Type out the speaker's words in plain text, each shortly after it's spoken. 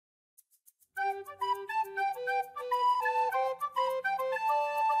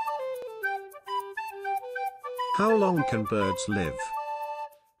How long can birds live?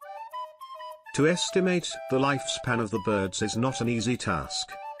 To estimate the lifespan of the birds is not an easy task.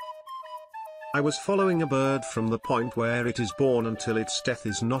 I was following a bird from the point where it is born until its death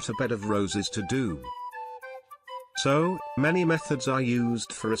is not a bed of roses to do. So, many methods are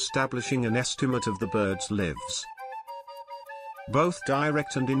used for establishing an estimate of the bird's lives. Both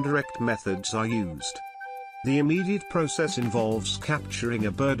direct and indirect methods are used. The immediate process involves capturing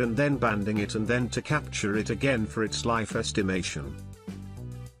a bird and then banding it and then to capture it again for its life estimation.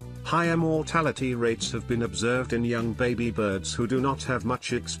 Higher mortality rates have been observed in young baby birds who do not have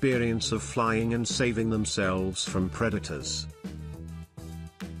much experience of flying and saving themselves from predators.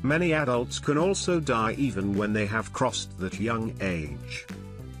 Many adults can also die even when they have crossed that young age.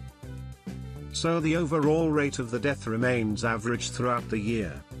 So the overall rate of the death remains average throughout the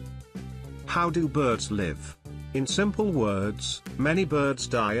year. How do birds live? In simple words, many birds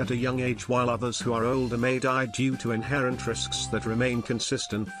die at a young age while others who are older may die due to inherent risks that remain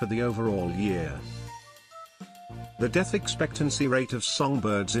consistent for the overall year. The death expectancy rate of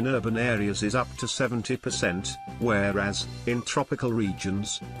songbirds in urban areas is up to 70%, whereas, in tropical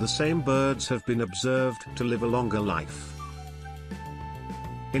regions, the same birds have been observed to live a longer life.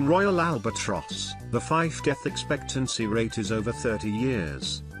 In Royal Albatross, the fife death expectancy rate is over 30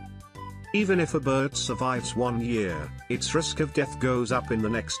 years. Even if a bird survives 1 year, its risk of death goes up in the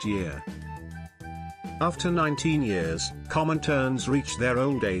next year. After 19 years, common terns reach their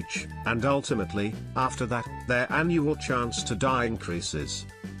old age, and ultimately, after that, their annual chance to die increases.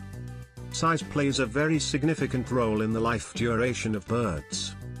 Size plays a very significant role in the life duration of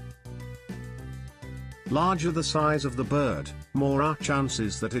birds. Larger the size of the bird, more are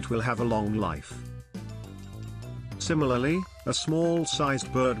chances that it will have a long life. Similarly, a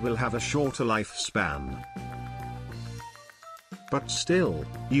small-sized bird will have a shorter lifespan. But still,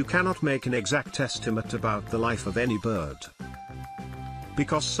 you cannot make an exact estimate about the life of any bird.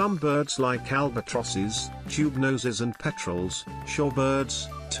 Because some birds like albatrosses, tube noses and petrels, shorebirds,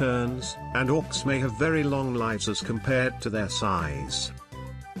 terns, and auks may have very long lives as compared to their size.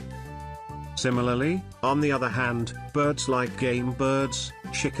 Similarly, on the other hand, birds like game birds,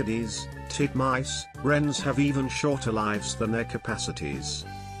 chickadees, titmice, wrens have even shorter lives than their capacities.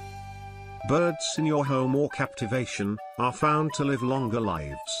 Birds in your home or captivation are found to live longer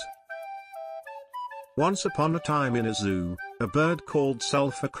lives. Once upon a time in a zoo, a bird called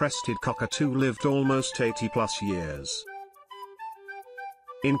sulphur-crested cockatoo lived almost 80+ years.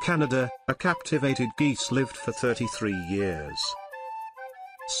 In Canada, a captivated geese lived for 33 years.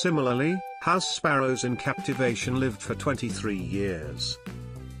 Similarly, house sparrows in captivation lived for 23 years.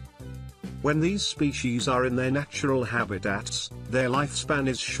 When these species are in their natural habitats, their lifespan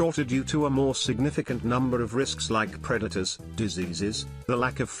is shorter due to a more significant number of risks like predators, diseases, the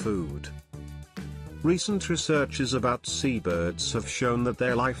lack of food. Recent researches about seabirds have shown that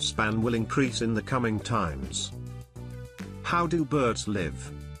their lifespan will increase in the coming times. How do birds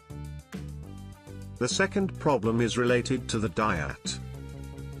live? The second problem is related to the diet.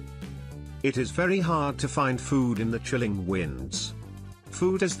 It is very hard to find food in the chilling winds.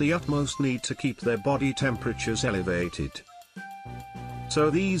 Food is the utmost need to keep their body temperatures elevated. So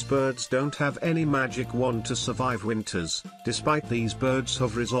these birds don't have any magic wand to survive winters, despite these birds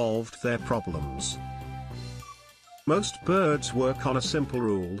have resolved their problems. Most birds work on a simple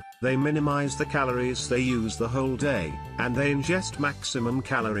rule: they minimize the calories they use the whole day, and they ingest maximum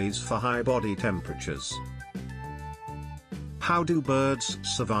calories for high body temperatures. How do birds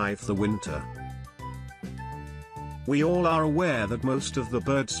survive the winter? We all are aware that most of the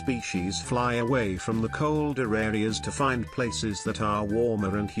bird species fly away from the colder areas to find places that are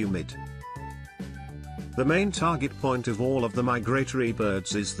warmer and humid. The main target point of all of the migratory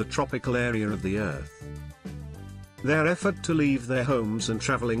birds is the tropical area of the Earth. Their effort to leave their homes and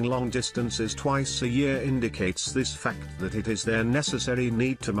traveling long distances twice a year indicates this fact that it is their necessary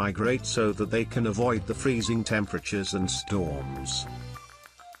need to migrate so that they can avoid the freezing temperatures and storms.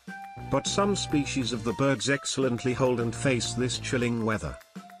 But some species of the birds excellently hold and face this chilling weather.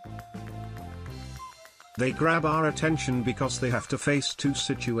 They grab our attention because they have to face two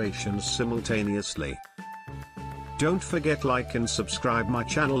situations simultaneously. Don't forget like and subscribe my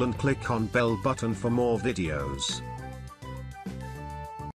channel and click on bell button for more videos.